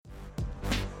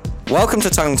Welcome to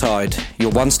Tongue Tied,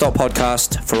 your one-stop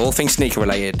podcast for all things sneaker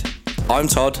related. I'm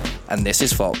Todd, and this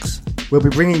is Fox. We'll be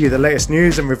bringing you the latest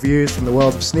news and reviews from the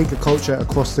world of sneaker culture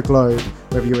across the globe.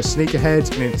 Whether you're a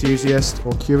sneakerhead, an enthusiast,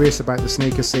 or curious about the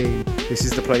sneaker scene, this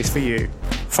is the place for you.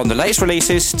 From the latest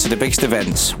releases to the biggest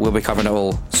events, we'll be covering it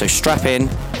all. So strap in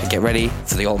and get ready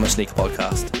for the Ultimate Sneaker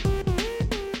Podcast.